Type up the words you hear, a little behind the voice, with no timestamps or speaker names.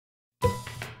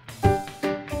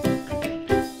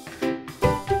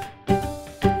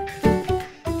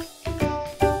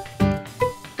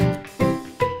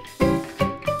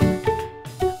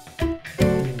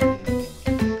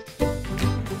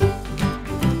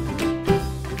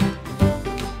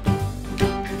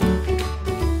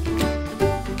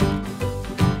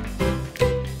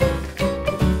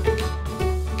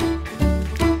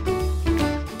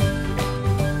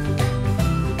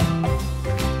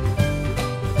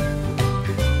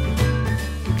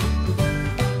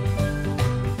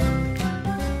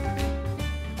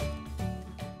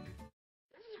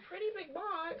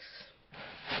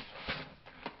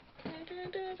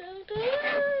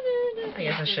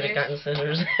should have gotten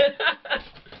scissors.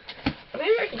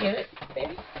 Maybe I can get it.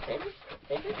 Maybe.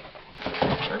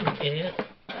 I'm an idiot.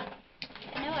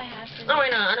 I know I have scissors. Oh,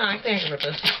 wait, no, I think I can rip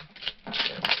this.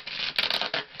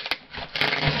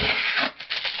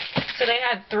 So they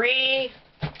had 3,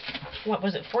 what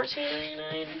was it,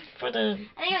 $14.99 for the...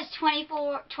 I think it was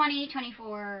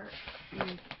 24,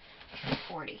 and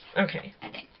 40. Okay. I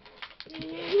think.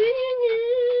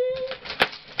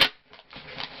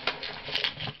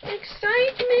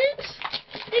 Excitement!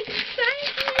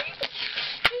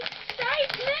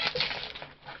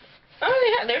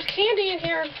 Oh, there's candy in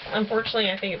here. Unfortunately,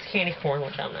 I think it's candy corn,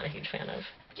 which I'm not a huge fan of.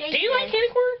 Jason. Do you like candy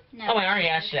corn? No. Oh, I already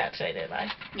asked you that today, did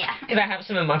I? Yeah. Because I have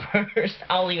some in my purse.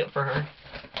 I'll leave it for her.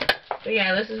 But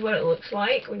yeah, this is what it looks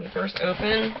like when you first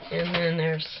open. And then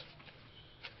there's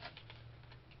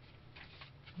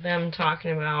them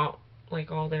talking about,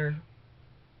 like, all their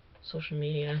social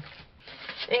media.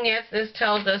 And yes, this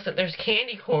tells us that there's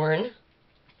candy corn,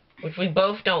 which we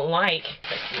both don't like.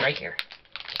 That's right here.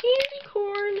 Candy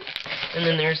corn. And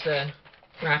then there's the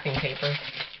wrapping paper.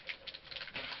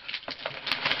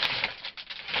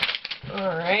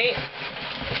 Alright.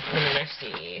 And then I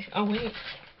see. Oh, wait.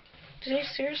 Did they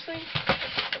seriously?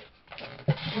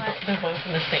 What? They're both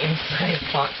in the same size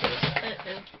boxes.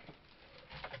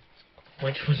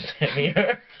 Which one's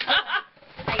heavier?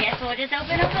 I guess we'll just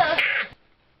open them both.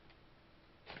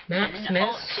 Max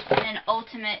Mist. And an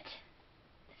Ultimate.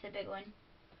 It's a big one.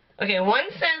 Okay, one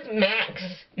says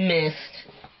Max Mist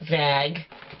Zag.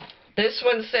 This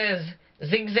one says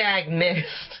Zigzag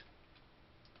Mist.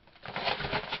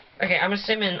 Okay, I'm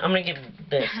assuming I'm gonna give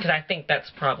this because I think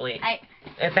that's probably.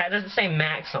 If that doesn't say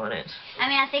Max on it. I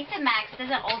mean, I think the Max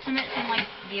doesn't Ultimate seem like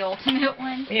the Ultimate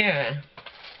one. Yeah.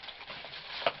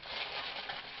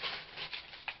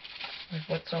 Like,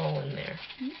 what's all in there?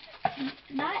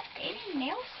 Not any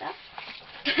nail stuff.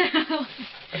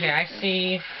 Okay, I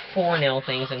see 4 nail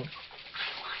things and.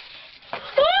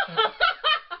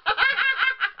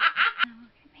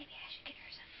 Maybe I should get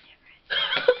her something different.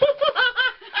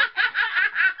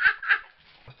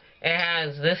 It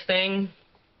has this thing.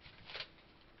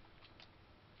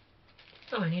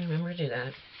 Oh, I need to remember to do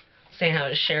that. Saying how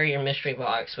to share your mystery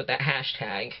box with that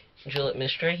hashtag, Julep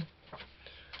Mystery.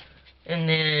 And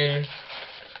then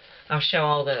I'll show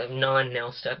all the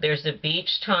non-nail stuff. There's the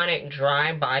Beach Tonic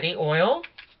Dry Body Oil.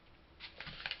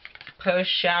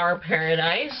 Post-Shower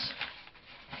Paradise.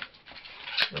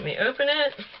 Let me open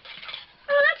it.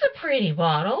 Oh, that's a pretty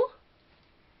bottle.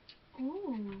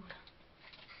 Ooh.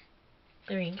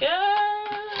 There you go.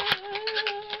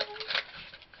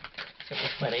 It's going to be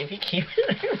funny if you keep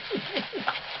it.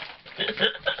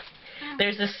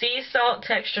 There's a Sea Salt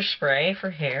Texture Spray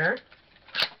for hair.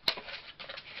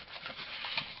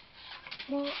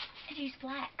 Well, she's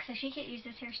black, so she can't use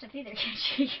this hair stuff either, can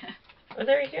she? Oh,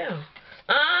 there you go.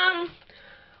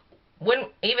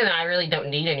 Even though I really don't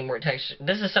need any more texture,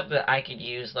 this is something that I could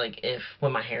use, like,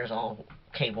 when my hair's all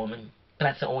cavewoman. But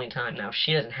that's the only time. Now, if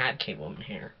she doesn't have cavewoman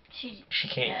hair, she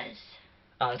can't. Does.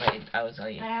 I was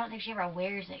like. But I don't think she ever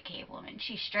wears it cavewoman.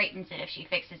 She straightens it if she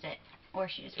fixes it, or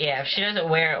she just. Yeah, if she doesn't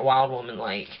wear it wild woman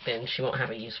like, then she won't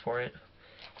have a use for it.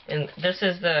 And this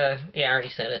is the. Yeah, I already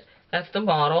said it. That's the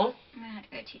bottle. I'm gonna have to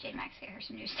go to TJ Maxx to get her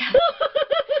some new stuff.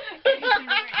 Get her some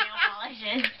newer nail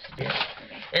polishes. Yeah.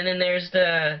 Okay. And then there's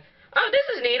the. Oh,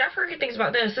 this is neat. I forget things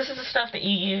about this. This is the stuff that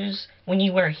you use when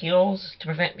you wear heels to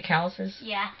prevent the calluses.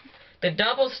 Yeah. The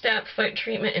Double Step Foot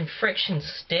Treatment and Friction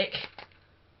Stick.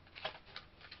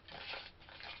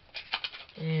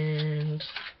 And.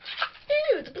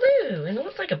 Ew, it's blue. And it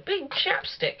looks like a big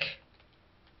chapstick.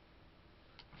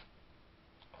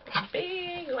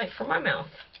 Big, like for my mouth.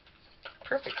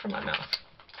 Perfect for my mouth.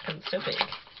 Because it's so big.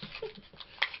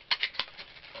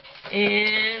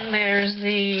 And there's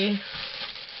the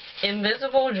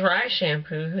Invisible Dry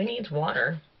Shampoo. Who needs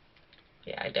water?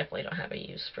 Yeah, I definitely don't have a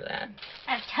use for that.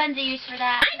 I have tons of use for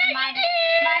that. I know Mine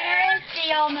are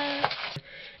empty almost.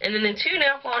 And then the 2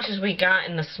 nail polishes we got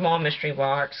in the small mystery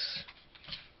box.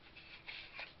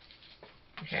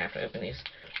 Okay, I have to open these.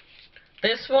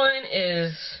 This one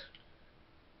is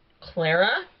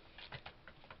Clara.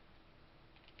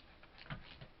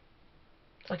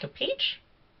 It's like a peach.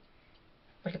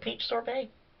 Like a peach sorbet.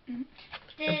 Mm-hmm.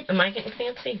 Am I getting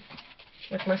fancy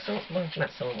with my not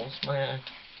syllables, my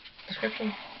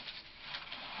description?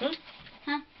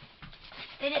 Huh?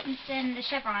 They didn't send the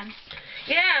chevrons.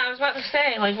 Yeah, I was about to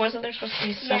say, like, wasn't there supposed to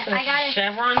be something I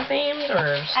chevron themed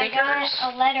or stickers? I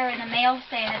got a letter in the mail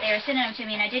saying that they were sending them to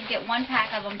me, and I did get 1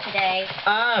 pack of them today.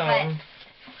 Oh.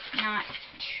 But not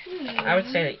 2. I would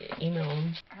say that email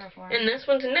them. And this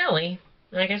one's Nelly.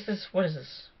 And I guess this, what is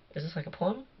this? Is this like a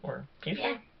plum or fuchsia?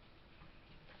 Yeah.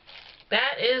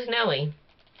 that is Nelly.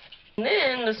 And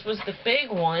then this was the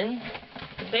big one,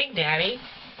 the Big Daddy,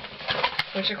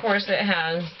 which of course it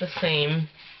has the same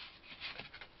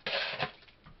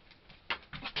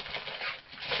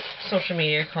social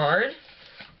media card.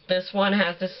 This one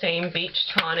has the same beach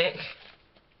tonic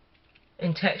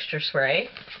and texture spray.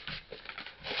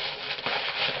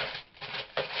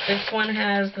 This one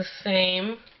has the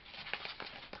same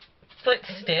foot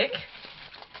stick.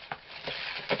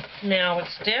 Now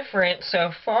what's different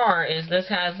so far is this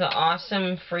has the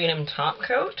awesome Freedom top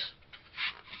coat,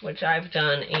 which I've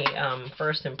done a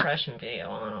first impression video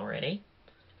on already.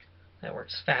 That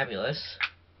works fabulous.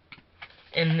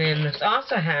 And then this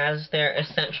also has their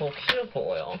essential cuticle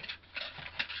oil.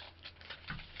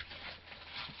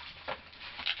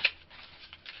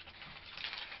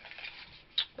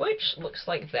 Which looks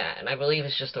like that, and I believe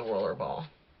it's just a roller ball.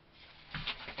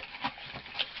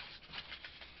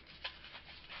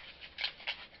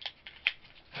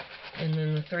 And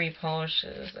then the 3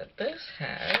 polishes that this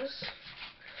has.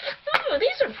 Oh,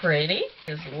 these are pretty.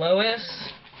 Is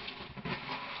Lois.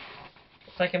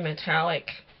 It's like a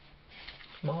metallic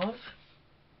mauve.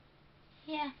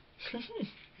 Yeah.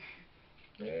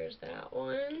 There's that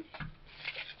one.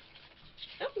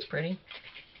 That one's pretty.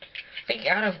 I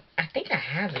think I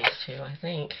have these two, I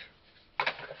think.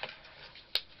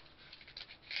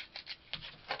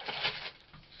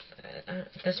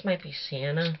 This might be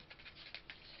Sienna.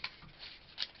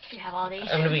 You have all these?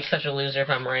 I'm going to be such a loser if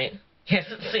I'm right. Yes,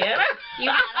 it's Sienna. You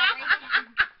have everything.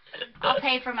 I'll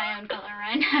pay for my own color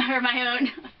run. Or my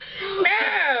own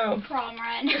No! prom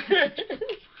run.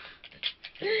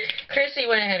 Chrissy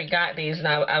went ahead and got these, and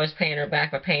I was paying her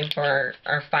back by paying for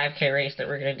our 5K race that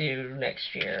we're going to do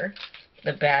next year.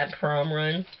 The bad prom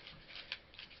run.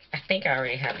 I think I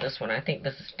already have this one. I think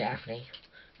this is Daphne.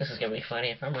 This is going to be funny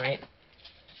if I'm right.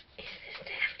 Is this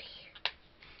Daphne?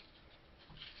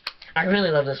 I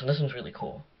really love this one. This one's really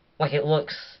cool. Like, it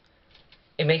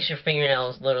makes your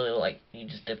fingernails literally like you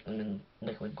just dip them in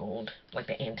liquid gold. Like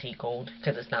the antique gold.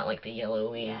 Because it's not like the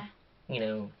yellowy, you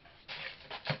know,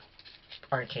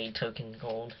 arcade token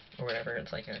gold or whatever.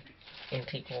 It's like a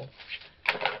antique gold.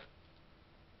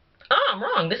 Oh, I'm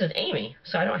wrong. This is Amy,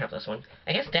 so I don't have this one.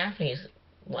 I guess Daphne's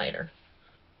lighter.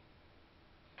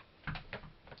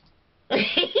 And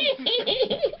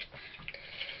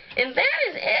that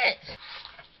is it.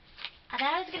 I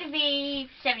thought it was going to be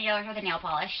 $70 for the nail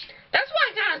polish. That's what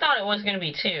I kind of thought it was going to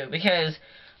be too, because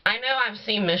I know I've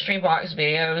seen mystery box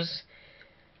videos.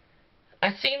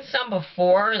 I've seen some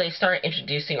before they started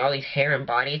introducing all these hair and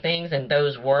body things, and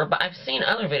those were, but I've seen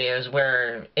other videos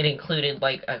where it included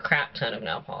like a crap ton of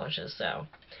nail polishes, so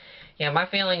yeah, my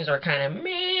feelings are kind of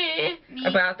meh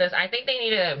about this. I think they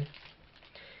need to,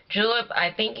 Julep,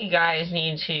 I think you guys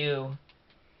need to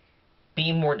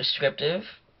be more descriptive,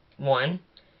 one,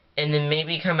 and then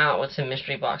maybe come out with some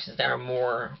mystery boxes that are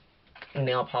more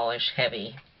nail polish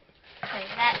heavy. Okay,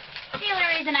 that's the only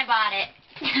reason I bought it.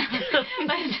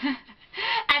 But,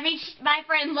 I mean, my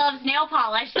friend loves nail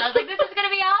polish, so I was like, this is going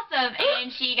to be awesome. And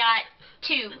she got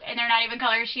 2, and they're not even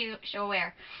colors she'll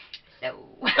wear. So,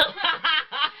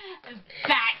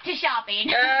 back to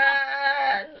shopping.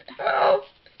 Oh.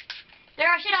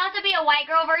 There should also be a white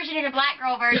girl version and a black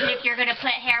girl version if you're going to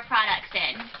put hair products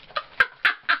in.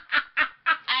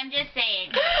 I'm just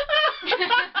saying.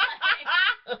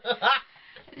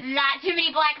 Not too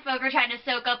many black folk are trying to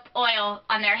soak up oil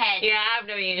on their head. Yeah, I have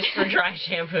no use for dry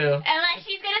shampoo. Unless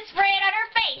she's going to spray it on her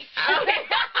face. Okay.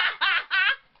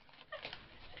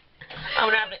 I'm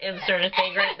going to have to insert a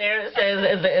thing right there that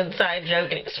says the inside joke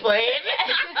and explain.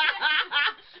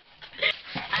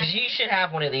 Because you should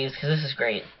have one of these, because this is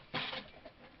great.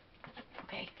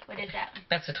 Okay, what is that?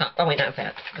 That's the top. Oh, wait, not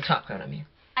that. The top coat, I mean.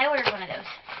 I ordered one of those.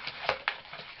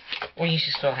 Well, you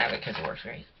should still have it because it works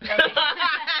great. Okay.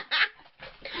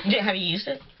 Have you used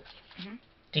it? Mm-hmm.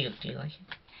 Do you like it?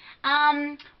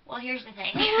 Well, here's the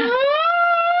thing.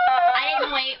 I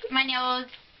didn't wait. My nails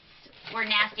were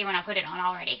nasty when I put it on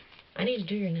already. I need to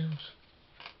do your nails.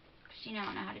 Because you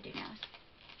don't know how to do nails.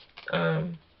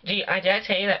 Did I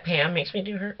tell you that Pam makes me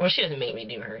do her? Well, she doesn't make me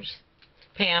do hers.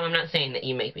 Pam, I'm not saying that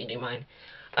you make me do mine.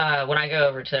 When I go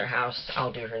over to their house,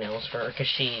 I'll do her nails for her because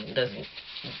she doesn't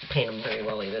paint them very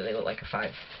well either. They look like a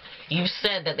 5. You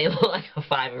said that they look like a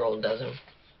 5-year-old does them.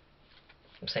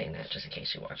 I'm saying that just in case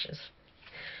she watches.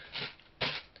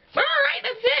 Alright,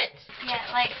 that's it! Yeah,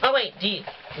 like... Oh, wait,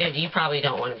 you probably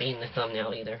don't want to be in the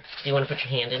thumbnail either. Do you want to put your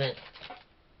hand in it?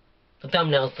 The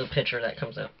thumbnail's the picture that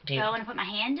comes up. Do I want to put my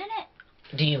hand in it?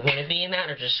 Do you want to be in that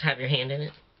or just have your hand in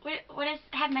it? What is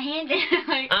have my hand in it?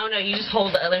 Like... I don't know, you just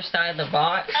hold the other side of the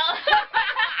box. Oh.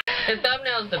 The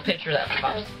thumbnail's the picture that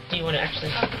pops. Do you want to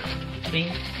actually... to be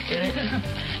in it?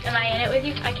 Am I in it with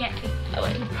you? I can't see. Oh,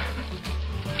 wait.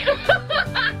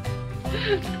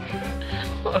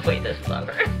 Oh, wait, this is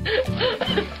clever.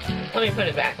 Let me put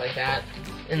it back like that.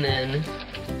 And then...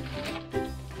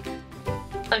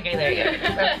 Okay, there you go.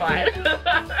 That's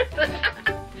fine.